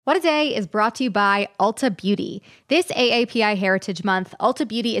What a Day is brought to you by Ulta Beauty. This AAPI Heritage Month, Ulta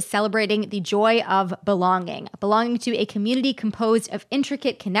Beauty is celebrating the joy of belonging to a community composed of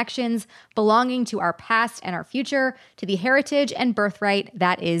intricate connections, belonging to our past and our future, to the heritage and birthright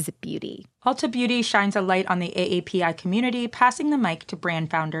that is beauty. Ulta Beauty shines a light on the AAPI community, passing the mic to brand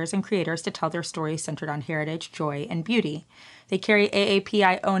founders and creators to tell their stories centered on heritage, joy, and beauty. They carry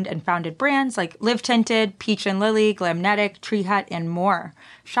AAPI-owned and founded brands like Live Tinted, Peach and Lily, Glamnetic, Tree Hut, and more.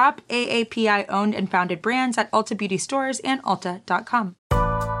 Shop AAPI-owned and founded brands at Ulta Beauty stores and Ulta.com.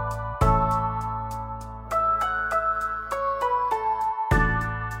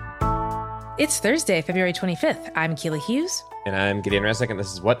 It's Thursday, February 25th. I'm Keela Hughes. And I'm Gideon Resnick, and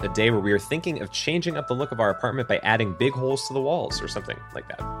this is What a Day, where we are thinking of changing up the look of our apartment by adding big holes to the walls or something like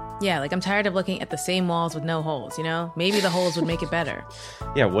that. Yeah, like I'm tired of looking at the same walls with no holes, you know? Maybe the holes would make it better.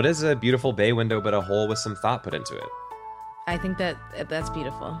 Yeah, what is a beautiful bay window but a hole with some thought put into it? I think that's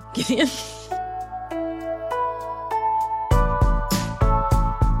beautiful. Gideon?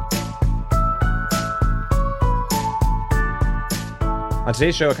 On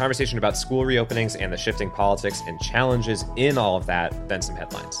today's show, a conversation about school reopenings and the shifting politics and challenges in all of that, then some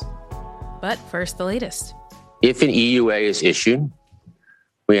headlines. But first, the latest. If an EUA is issued,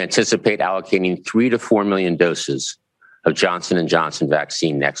 we anticipate allocating 3 to 4 million doses of Johnson & Johnson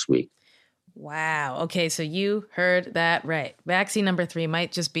vaccine next week. Wow. Okay, so you heard that right. Vaccine number 3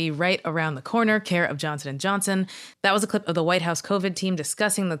 might just be right around the corner, care of Johnson & Johnson. That was a clip of the White House COVID team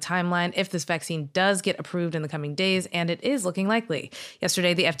discussing the timeline if this vaccine does get approved in the coming days, and it is looking likely.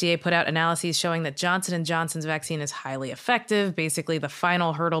 Yesterday, the FDA put out analyses showing that Johnson & Johnson's vaccine is highly effective, basically the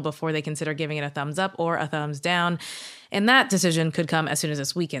final hurdle before they consider giving it a thumbs up or a thumbs down. And that decision could come as soon as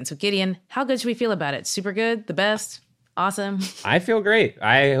this weekend. So Gideon, how good should we feel about it? Super good? The best? Awesome. I feel great.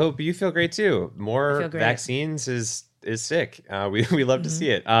 I hope you feel great too. More vaccines is sick. We love to see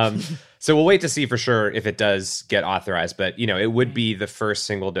it. So we'll wait to see for sure if it does get authorized. But, you know, it would be the first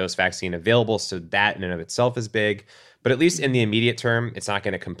single dose vaccine available. So that in and of itself is big. But at least in the immediate term, it's not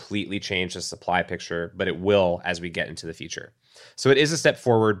going to completely change the supply picture, but it will as we get into the future. So it is a step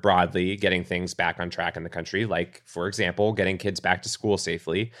forward broadly, getting things back on track in the country, like, for example, getting kids back to school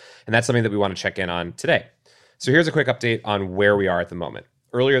safely. And that's something that we want to check in on today. So here's a quick update on where we are at the moment.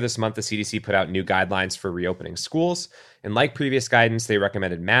 Earlier this month, the CDC put out new guidelines for reopening schools. And like previous guidance, they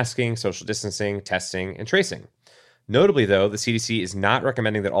recommended masking, social distancing, testing, and tracing. Notably, though, the CDC is not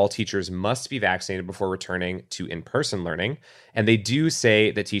recommending that all teachers must be vaccinated before returning to in-person learning. And they do say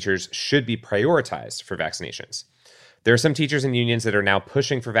that teachers should be prioritized for vaccinations. There are some teachers and unions that are now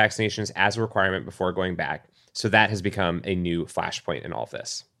pushing for vaccinations as a requirement before going back. So that has become a new flashpoint in all of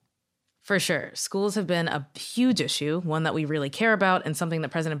this. For sure. Schools have been a huge issue, one that we really care about, and something that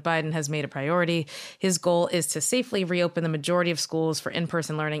President Biden has made a priority. His goal is to safely reopen the majority of schools for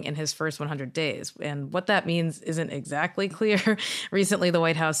in-person learning in his first 100 days. And what that means isn't exactly clear. Recently, the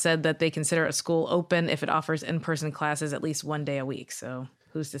White House said that they consider a school open if it offers in-person classes at least one day a week. So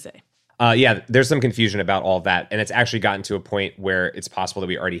who's to say? Yeah, there's some confusion about all of that. And it's actually gotten to a point where it's possible that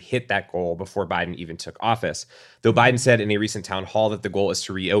we already hit that goal before Biden even took office. Though Biden said in a recent town hall that the goal is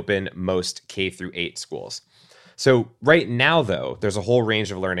to reopen most K-8 schools. So right now, though, there's a whole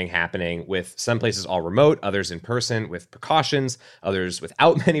range of learning happening, with some places all remote, others in person with precautions, others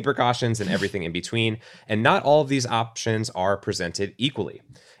without many precautions, and everything in between. And not all of these options are presented equally.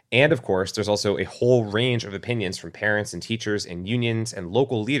 And of course, there's also a whole range of opinions from parents and teachers and unions and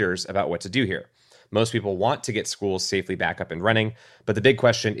local leaders about what to do here. Most people want to get schools safely back up and running, but the big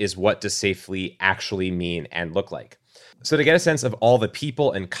question is, what does safely actually mean and look like? So to get a sense of all the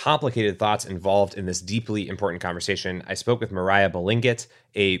people and complicated thoughts involved in this deeply important conversation, I spoke with Mariah Balingit,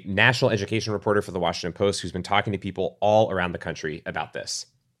 a national education reporter for the Washington Post, who's been talking to people all around the country about this.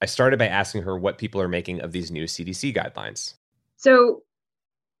 I started by asking her what people are making of these new CDC guidelines. So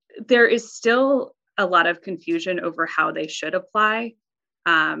there is still a lot of confusion over how they should apply.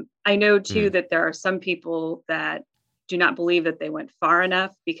 I know, too, that there are some people that do not believe that they went far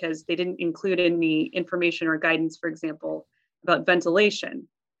enough because they didn't include any information or guidance, for example, about ventilation,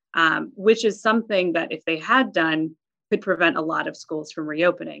 which is something that if they had done could prevent a lot of schools from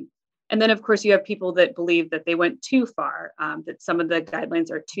reopening. And then, of course, you have people that believe that they went too far, that some of the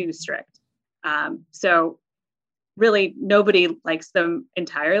guidelines are too strict. So really, nobody likes them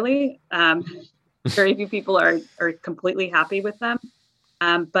entirely. Very few people are completely happy with them.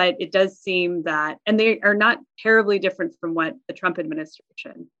 But it does seem that, and they are not terribly different from what the Trump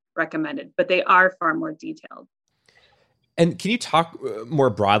administration recommended, but they are far more detailed. And can you talk more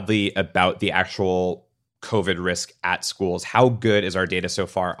broadly about the actual COVID risk at schools? How good is our data so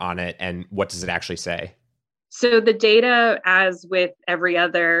far on it, and what does it actually say? So the data, as with every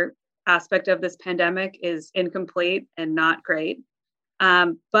other aspect of this pandemic, is incomplete and not great.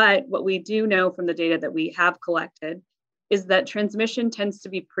 But what we do know from the data that we have collected is that transmission tends to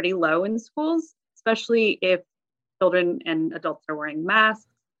be pretty low in schools, especially if children and adults are wearing masks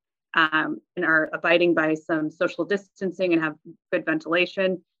and are abiding by some social distancing and have good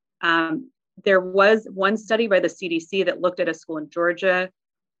ventilation. There was one study by the CDC that looked at a school in Georgia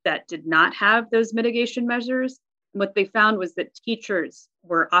that did not have those mitigation measures. And what they found was that teachers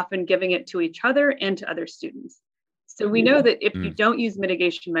were often giving it to each other and to other students. So we know that if you don't use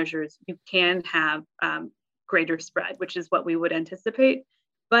mitigation measures, you can have greater spread, which is what we would anticipate.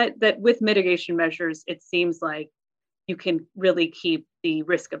 But that with mitigation measures, it seems like you can really keep the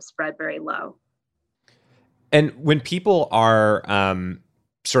risk of spread very low. And when people are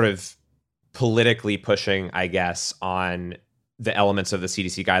sort of politically pushing, I guess, on the elements of the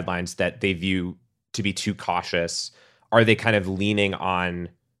CDC guidelines that they view to be too cautious, are they kind of leaning on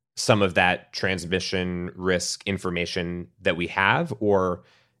some of that transmission risk information that we have, or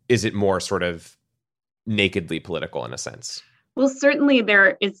is it more sort of nakedly political in a sense? Well, certainly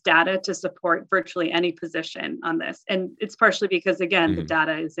there is data to support virtually any position on this. And it's partially because, again, the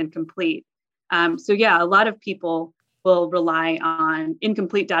data is incomplete. So yeah, a lot of people will rely on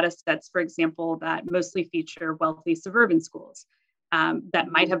incomplete data sets, for example, that mostly feature wealthy suburban schools that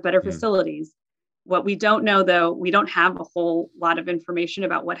might have better facilities. What we don't know, though, we don't have a whole lot of information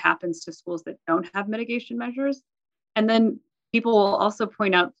about what happens to schools that don't have mitigation measures. And then people will also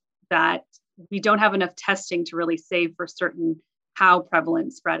point out that we don't have enough testing to really say for certain how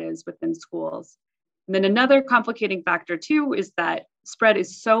prevalent spread is within schools. And then another complicating factor, too, is that spread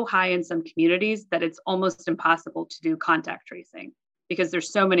is so high in some communities that it's almost impossible to do contact tracing because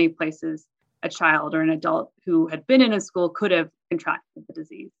there's so many places a child or an adult who had been in a school could have contracted the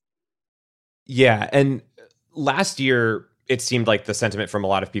disease. Yeah. And last year, it seemed like the sentiment from a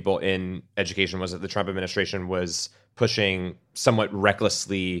lot of people in education was that the Trump administration was pushing somewhat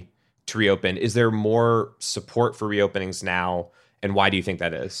recklessly to reopen. Is there more support for reopenings now? And why do you think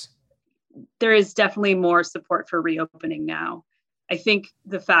that is? There is definitely more support for reopening now. I think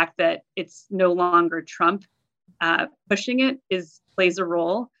the fact that it's no longer Trump pushing it plays a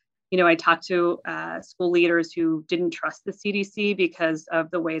role. You know, I talked to school leaders who didn't trust the CDC because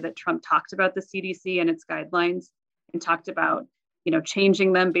of the way that Trump talked about the CDC and its guidelines and talked about,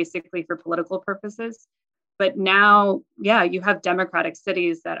 changing them basically for political purposes. But now, yeah, you have Democratic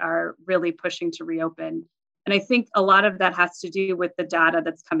cities that are really pushing to reopen. And I think a lot of that has to do with the data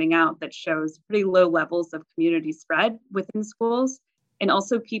that's coming out that shows pretty low levels of community spread within schools. And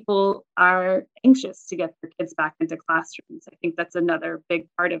also people are anxious to get their kids back into classrooms. I think that's another big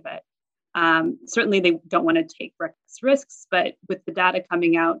part of it. Certainly they don't want to take reckless risks, but with the data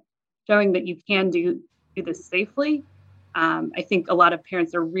coming out showing that you can do this safely, I think a lot of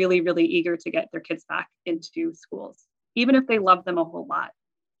parents are really, really eager to get their kids back into schools, even if they love them a whole lot.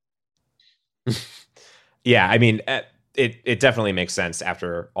 Yeah, I mean, it definitely makes sense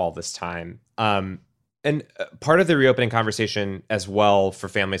after all this time. And part of the reopening conversation as well for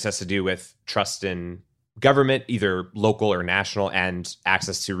families has to do with trust in government, either local or national, and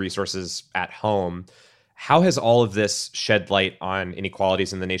access to resources at home. How has all of this shed light on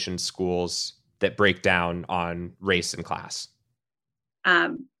inequalities in the nation's schools that break down on race and class?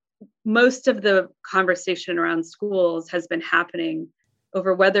 Most of the conversation around schools has been happening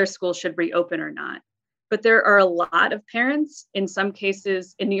over whether schools should reopen or not. But there are a lot of parents, in some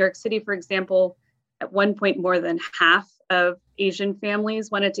cases, in New York City, for example, at one point, more than half of Asian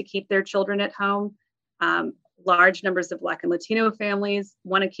families wanted to keep their children at home. Large numbers of Black and Latino families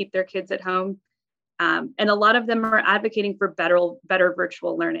want to keep their kids at home. And a lot of them are advocating for better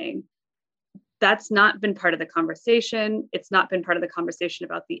virtual learning. That's not been part of the conversation. It's not been part of the conversation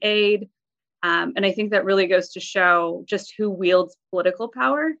about the aid. And I think that really goes to show just who wields political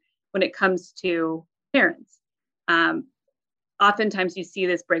power when it comes to parents. Oftentimes you see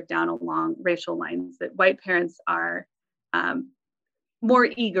this breakdown along racial lines, that white parents are more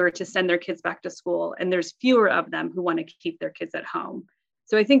eager to send their kids back to school, and there's fewer of them who want to keep their kids at home.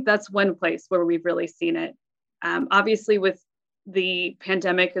 So I think that's one place where we've really seen it. Obviously with the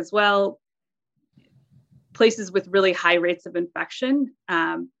pandemic as well, places with really high rates of infection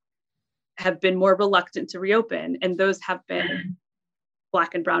have been more reluctant to reopen, and those have been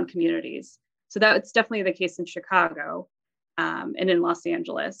Black and brown communities. So that's definitely the case in Chicago and in Los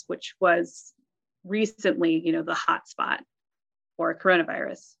Angeles, which was recently, the hot spot for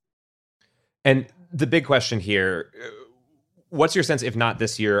coronavirus. And the big question here, what's your sense, if not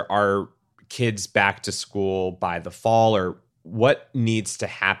this year, are kids back to school by the fall, or what needs to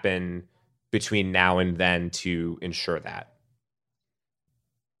happen between now and then to ensure that?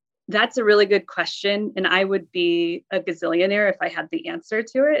 That's a really good question. And I would be a gazillionaire if I had the answer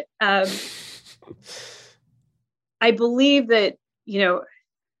to it. I believe that,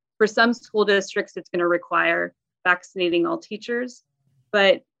 for some school districts, it's going to require vaccinating all teachers.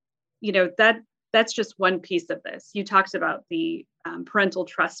 But, that's just one piece of this. You talked about the parental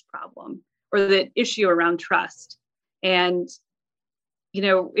trust problem, or the issue around trust. And,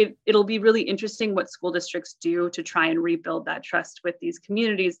 it'll be really interesting what school districts do to try and rebuild that trust with these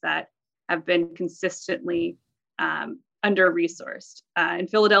communities that have been consistently under-resourced. In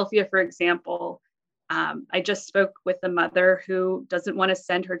Philadelphia, for example, I just spoke with a mother who doesn't want to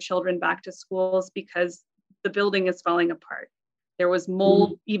send her children back to schools because the building is falling apart. There was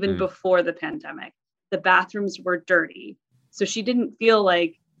mold even before the pandemic. The bathrooms were dirty. So she didn't feel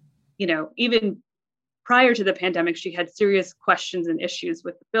like, even prior to the pandemic, she had serious questions and issues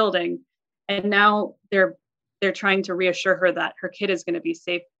with the building. And now they're trying to reassure her that her kid is going to be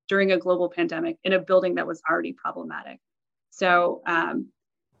safe during a global pandemic in a building that was already problematic. So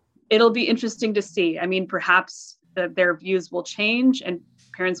it'll be interesting to see. I mean, perhaps their views will change and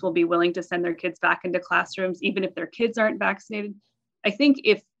parents will be willing to send their kids back into classrooms, even if their kids aren't vaccinated. I think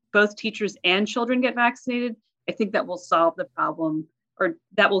if both teachers and children get vaccinated, I think that will solve the problem, or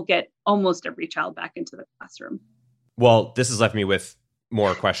that will get almost every child back into the classroom. Well, this has left me with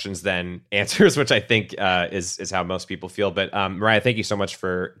more questions than answers, which I think is how most people feel. But Mariah, thank you so much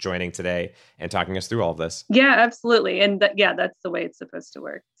for joining today and talking us through all of this. Yeah, absolutely. And that's the way it's supposed to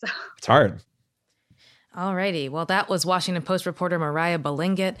work. So. It's hard. Alrighty. Well, that was Washington Post reporter Mariah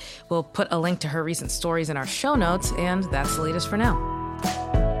Balingit. We'll put a link to her recent stories in our show notes, and that's the latest for now.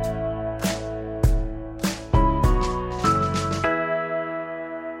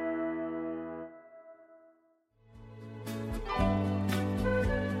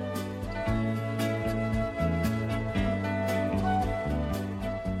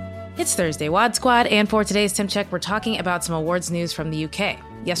 It's Thursday, Wad Squad, and for today's Temp Check, we're talking about some awards news from the UK.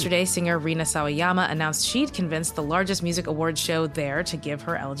 Yesterday, singer Rina Sawayama announced she'd convinced the largest music awards show there to give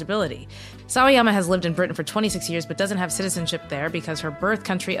her eligibility. Sawayama has lived in Britain for 26 years but doesn't have citizenship there because her birth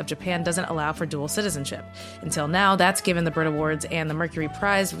country of Japan doesn't allow for dual citizenship. Until now, that's given the Brit Awards and the Mercury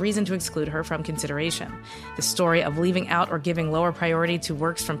Prize reason to exclude her from consideration. The story of leaving out or giving lower priority to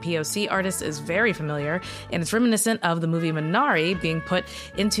works from POC artists is very familiar, and it's reminiscent of the movie Minari being put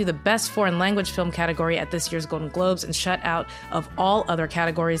into the Best Foreign Language Film category at this year's Golden Globes and shut out of all other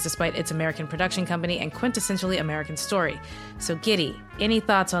categories despite its American production company and quintessentially American story. So Giddy, any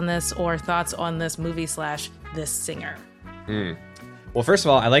thoughts on this or thoughts on this movie / this singer? Well, first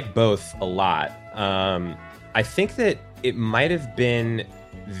of all, I like both a lot. I think that it might have been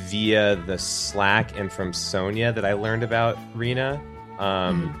via the Slack and from Sonia that I learned about Rina.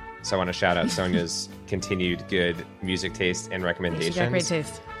 So I want to shout out Sonia's continued good music taste and recommendations. She's got great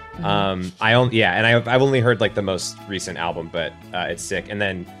taste. I've only heard like the most recent album, but it's sick. And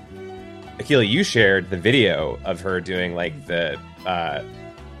then Akila, you shared the video of her doing like the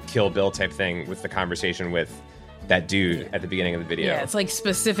Kill Bill type thing with the conversation with that dude at the beginning of the video. Yeah, it's like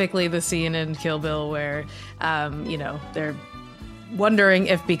specifically the scene in Kill Bill where, they're wondering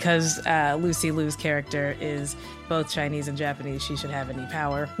if because Lucy Liu's character is both Chinese and Japanese, she should have any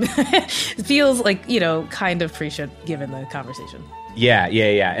power. It feels like, kind of pre-should given the conversation. Yeah.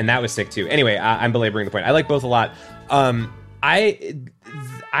 And that was sick too. Anyway, I'm belaboring the point. I like both a lot. I'm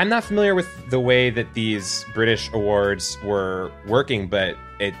not familiar with the way that these British awards were working, but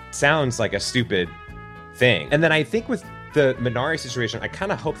it sounds like a stupid thing. And then I think with the Minari situation, I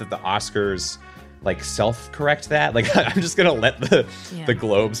kind of hope that the Oscars like self-correct that. Like I'm just gonna let the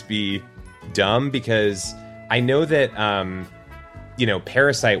Globes be dumb, because I know that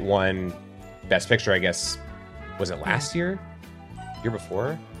Parasite won Best Picture, I guess, was it last year? Year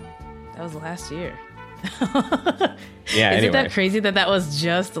before? That was last year. Yeah. Isn't that crazy that was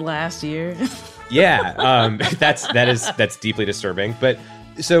just last year? Yeah. That's deeply disturbing. But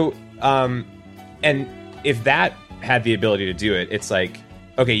so and if that had the ability to do it, it's like,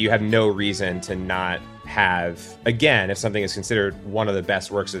 okay, you have no reason to not have, again, if something is considered one of the best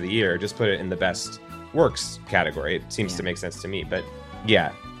works of the year, just put it in the best works category. It seems to make sense to me. But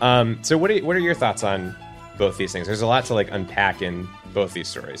yeah. So what are your thoughts on both these things? There's a lot to like unpack in both these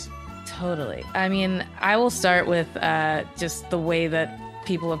stories. Totally. I mean, I will start with just the way that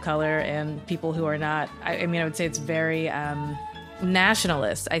people of color and people who are not, I would say it's very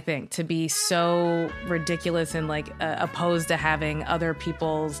nationalist, I think, to be so ridiculous and like opposed to having other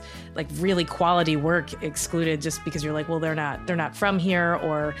people's like really quality work excluded just because you're like, well, they're not from here,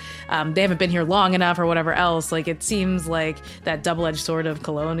 or they haven't been here long enough, or whatever else. Like, it seems like that double-edged sword of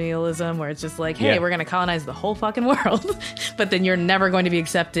colonialism where it's just like, hey, we're going to colonize the whole fucking world, but then you're never going to be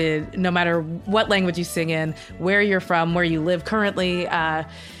accepted no matter what language you sing in, where you're from, where you live currently.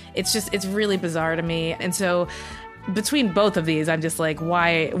 It's really bizarre to me. And so between both of these, I'm just like,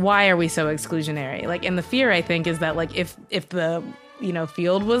 why are we so exclusionary? Like, and the fear, I think, is that like if the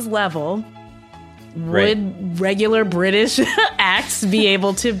field was level, would regular British acts be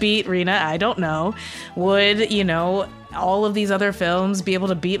able to beat Rina? I don't know. Would all of these other films be able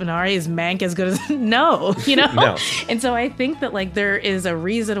to beat Minari? Is Mank as good as no? No. And so I think that like there is a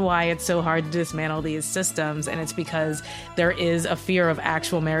reason why it's so hard to dismantle these systems, and it's because there is a fear of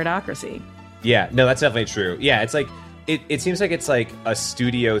actual meritocracy. Yeah, no, that's definitely true. Yeah, it's like, it seems like it's like a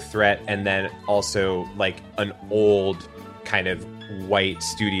studio threat and then also like an old kind of white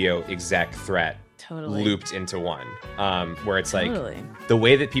studio exec threat looped into one. Where it's like the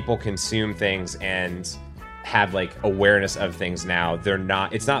way that people consume things and have like awareness of things now,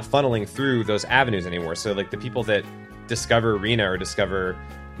 it's not funneling through those avenues anymore. So like the people that discover Rina or discover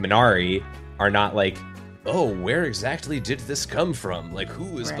Minari are not like, oh, where exactly did this come from? Like,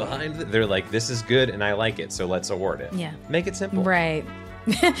 who is behind it? They're like, this is good and I like it, so let's award it. Yeah. Make it simple. Right.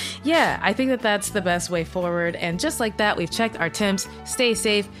 Yeah, I think that that's the best way forward. And just like that, we've checked our temps. Stay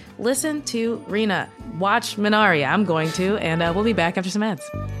safe. Listen to Rina. Watch Minari. I'm going to. And we'll be back after some ads.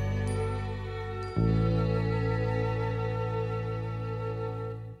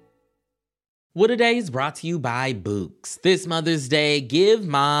 What A Day is brought to you by Books. This Mother's Day, give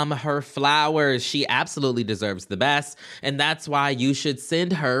mom her flowers. She absolutely deserves the best, and that's why you should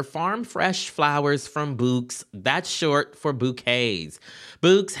send her farm fresh flowers from Books. That's short for bouquets.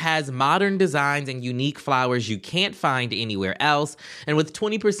 Books has modern designs and unique flowers you can't find anywhere else, and with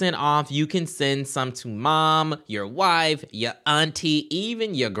 20% off, you can send some to mom, your wife, your auntie,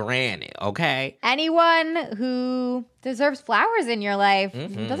 even your granny, okay? Anyone who deserves flowers in your life.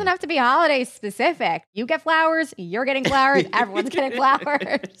 It doesn't have to be holiday specific. You get flowers, you're getting flowers, everyone's getting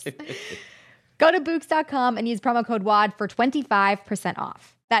flowers. Go to Books.com and use promo code WAD for 25%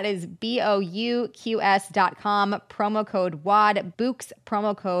 off. That is BOUQS.com, promo code WAD, Books,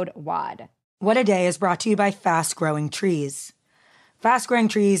 promo code WAD. What A Day is brought to you by Fast Growing Trees. Fast Growing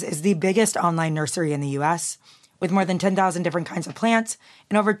Trees is the biggest online nursery in the U.S., with more than 10,000 different kinds of plants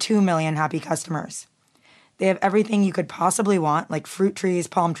and over 2 million happy customers. They have everything you could possibly want, like fruit trees,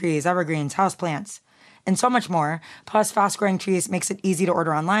 palm trees, evergreens, houseplants, and so much more. Plus, Fast Growing Trees makes it easy to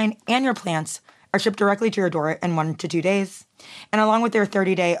order online, and your plants are shipped directly to your door in 1 to 2 days. And along with their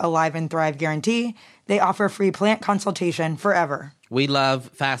 30-day Alive and Thrive guarantee, they offer free plant consultation forever. We love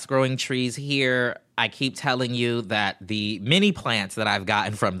Fast Growing Trees here. I keep telling you that the mini plants that I've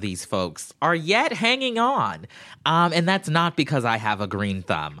gotten from these folks are yet hanging on. And that's not because I have a green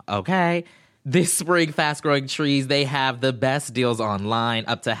thumb, okay? This spring, Fast Growing Trees, they have the best deals online,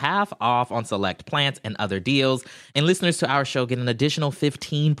 up to half off on select plants and other deals. And listeners to our show get an additional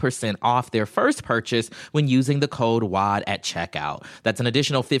 15% off their first purchase when using the code WAD at checkout. That's an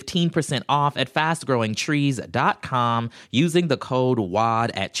additional 15% off at fastgrowingtrees.com using the code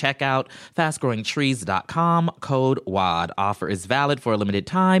WAD at checkout. Fastgrowingtrees.com, code WAD. Offer is valid for a limited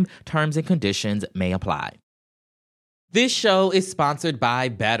time. Terms and conditions may apply. This show is sponsored by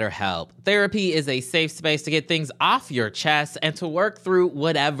BetterHelp. Therapy is a safe space to get things off your chest and to work through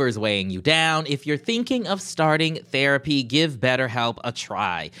whatever's weighing you down. If you're thinking of starting therapy, give BetterHelp a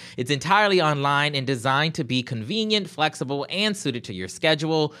try. It's entirely online and designed to be convenient, flexible, and suited to your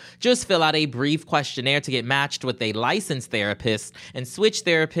schedule. Just fill out a brief questionnaire to get matched with a licensed therapist and switch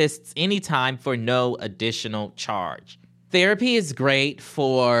therapists anytime for no additional charge. Therapy is great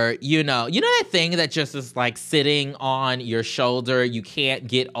for, you know that thing that just is like sitting on your shoulder, you can't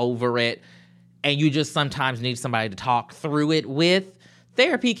get over it, and you just sometimes need somebody to talk through it with?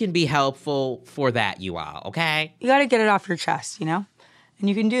 Therapy can be helpful for that, you all, okay? You got to get it off your chest, And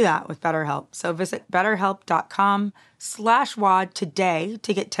you can do that with BetterHelp. So visit betterhelp.com/WAD today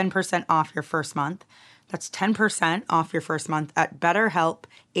to get 10% off your first month. That's 10% off your first month at BetterHelp,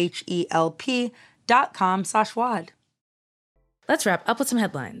 HELP.com/WAD. Let's wrap up with some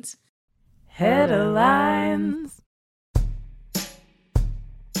headlines. Headlines.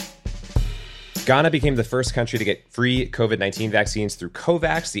 Ghana became the first country to get free COVID-19 vaccines through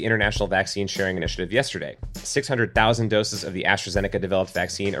COVAX, the international vaccine sharing initiative, yesterday. 600,000 doses of the AstraZeneca-developed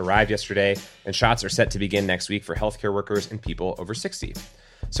vaccine arrived yesterday, and shots are set to begin next week for healthcare workers and people over 60.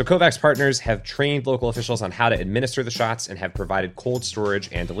 So COVAX partners have trained local officials on how to administer the shots and have provided cold storage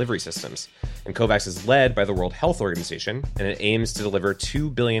and delivery systems. And COVAX is led by the World Health Organization, and it aims to deliver 2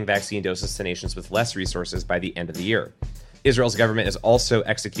 billion vaccine doses to nations with less resources by the end of the year. Israel's government is also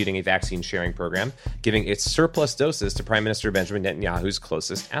executing a vaccine sharing program, giving its surplus doses to Prime Minister Benjamin Netanyahu's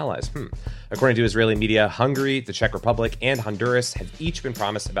closest allies. According to Israeli media, Hungary, the Czech Republic, and Honduras have each been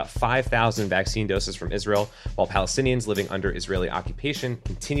promised about 5,000 vaccine doses from Israel, while Palestinians living under Israeli occupation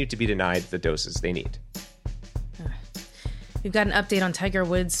continue to be denied the doses they need. We've got an update on Tiger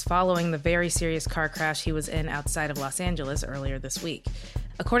Woods following the very serious car crash he was in outside of Los Angeles earlier this week.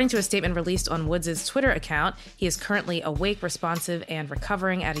 According to a statement released on Woods' Twitter account, he is currently awake, responsive, and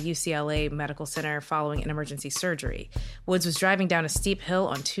recovering at a UCLA medical center following an emergency surgery. Woods was driving down a steep hill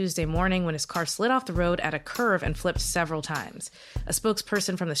on Tuesday morning when his car slid off the road at a curve and flipped several times. A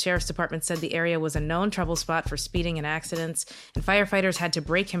spokesperson from the sheriff's department said the area was a known trouble spot for speeding and accidents, and firefighters had to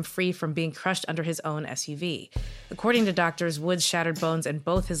break him free from being crushed under his own SUV. According to doctors, Woods shattered bones in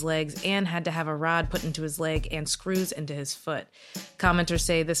both his legs and had to have a rod put into his leg and screws into his foot. Commenters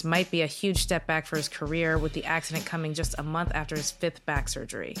say this might be a huge step back for his career, with the accident coming just a month after his 5th back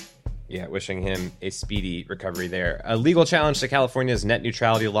surgery. Yeah, wishing him a speedy recovery there. A legal challenge to California's net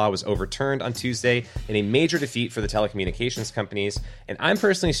neutrality law was overturned on Tuesday in a major defeat for the telecommunications companies. And I'm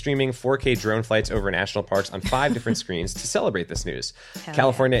personally streaming 4K drone flights over national parks on 5 different screens to celebrate this news.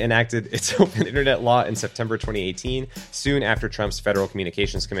 California enacted its open internet law in September 2018, soon after Trump's Federal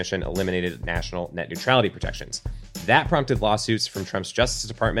Communications Commission eliminated national net neutrality protections. That prompted lawsuits from Trump's Justice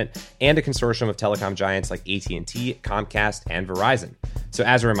Department and a consortium of telecom giants like AT&T, Comcast, and Verizon. So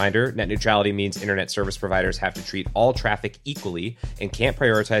as a reminder, net neutrality means internet service providers have to treat all traffic equally and can't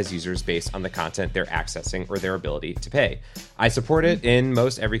prioritize users based on the content they're accessing or their ability to pay. I support it in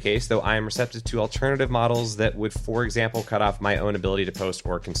most every case, though I am receptive to alternative models that would, for example, cut off my own ability to post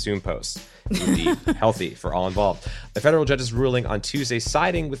or consume posts. It would be healthy for all involved. The federal judge's ruling on Tuesday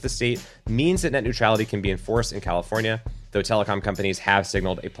siding with the state means that net neutrality can be enforced in California, though telecom companies have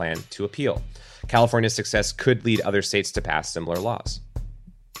signaled a plan to appeal. California's success could lead other states to pass similar laws.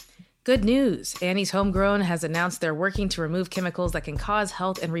 Good news. Annie's Homegrown has announced they're working to remove chemicals that can cause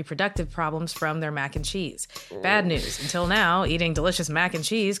health and reproductive problems from their mac and cheese. Bad news. Until now, eating delicious mac and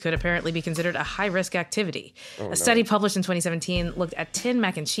cheese could apparently be considered a high-risk activity. A study published in 2017 looked at 10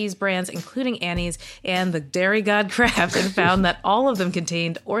 mac and cheese brands, including Annie's and the Dairy God Kraft, and found that all of them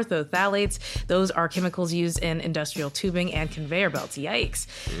contained orthophthalates. Those are chemicals used in industrial tubing and conveyor belts. Yikes.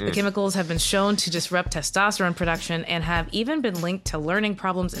 The chemicals have been shown to disrupt testosterone production and have even been linked to learning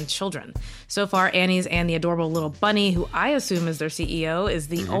problems in children. So far, Annie's and the adorable little bunny, who I assume is their CEO, is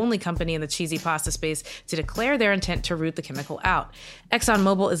the only company in the cheesy pasta space to declare their intent to root the chemical out.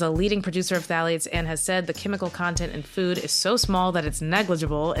 ExxonMobil is a leading producer of phthalates and has said the chemical content in food is so small that it's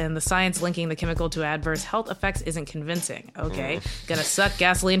negligible, and the science linking the chemical to adverse health effects isn't convincing. Okay, gonna suck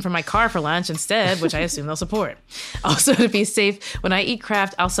gasoline from my car for lunch instead, which I assume they'll support. Also, to be safe, when I eat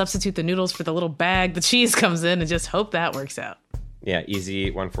Kraft, I'll substitute the noodles for the little bag the cheese comes in and just hope that works out. Yeah,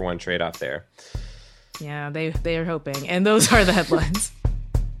 easy one-for-one trade-off there. Yeah, they are hoping. And those are the headlines.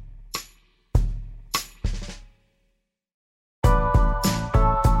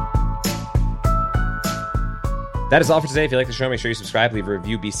 That is all for today. If you like the show, make sure you subscribe, leave a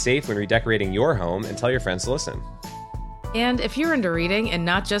review, be safe when redecorating your home, and tell your friends to listen. And if you're into reading and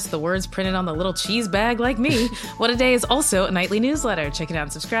not just the words printed on the little cheese bag like me, What a Day is also a nightly newsletter. Check it out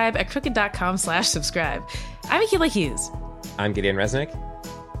and subscribe at crooked.com/subscribe. I'm Akilah Hughes. I'm Gideon Resnick.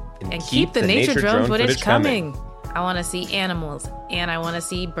 And keep the nature drone footage coming. I want to see animals, and I want to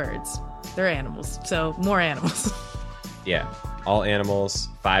see birds. They're animals, so more animals. Yeah, all animals,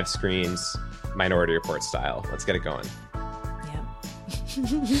 5 screens, Minority Report style. Let's get it going. Yeah.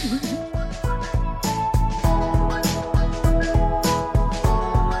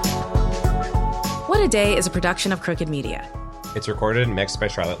 What a Day is a production of Crooked Media. It's recorded and mixed by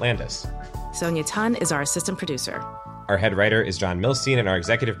Charlotte Landis. Sonia Tun is our assistant producer. Our head writer is John Milstein, and our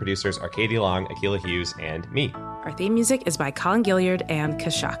executive producers are Katie Long, Akilah Hughes, and me. Our theme music is by Colin Gilliard and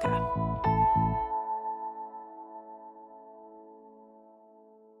Kashaka.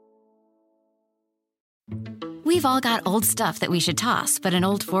 We've all got old stuff that we should toss, but an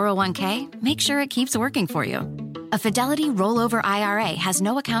old 401k, make sure it keeps working for you. A Fidelity Rollover IRA has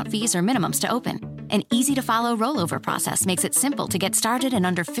no account fees or minimums to open. An easy-to-follow rollover process makes it simple to get started in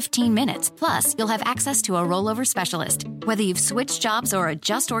under 15 minutes. Plus, you'll have access to a rollover specialist. Whether you've switched jobs or are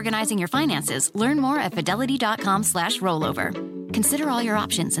just organizing your finances, learn more at fidelity.com/rollover. Consider all your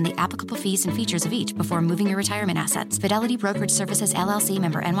options and the applicable fees and features of each before moving your retirement assets. Fidelity Brokerage Services, LLC,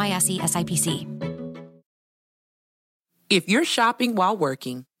 member NYSE, SIPC. If you're shopping while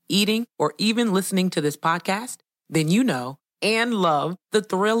working, eating, or even listening to this podcast, then you know and love the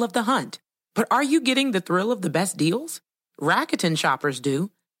thrill of the hunt. But are you getting the thrill of the best deals? Rakuten shoppers do.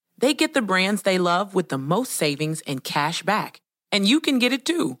 They get the brands they love with the most savings and cash back. And you can get it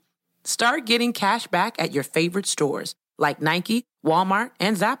too. Start getting cash back at your favorite stores like Nike, Walmart,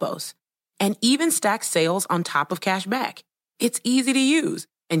 and Zappos. And even stack sales on top of cash back. It's easy to use,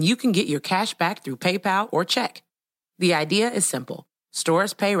 and you can get your cash back through PayPal or check. The idea is simple.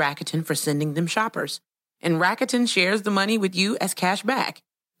 Stores pay Rakuten for sending them shoppers, and Rakuten shares the money with you as cash back.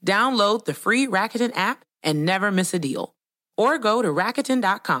 Download the free Rakuten app and never miss a deal. Or go to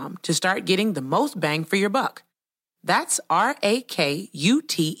Rakuten.com to start getting the most bang for your buck. That's Rakuten.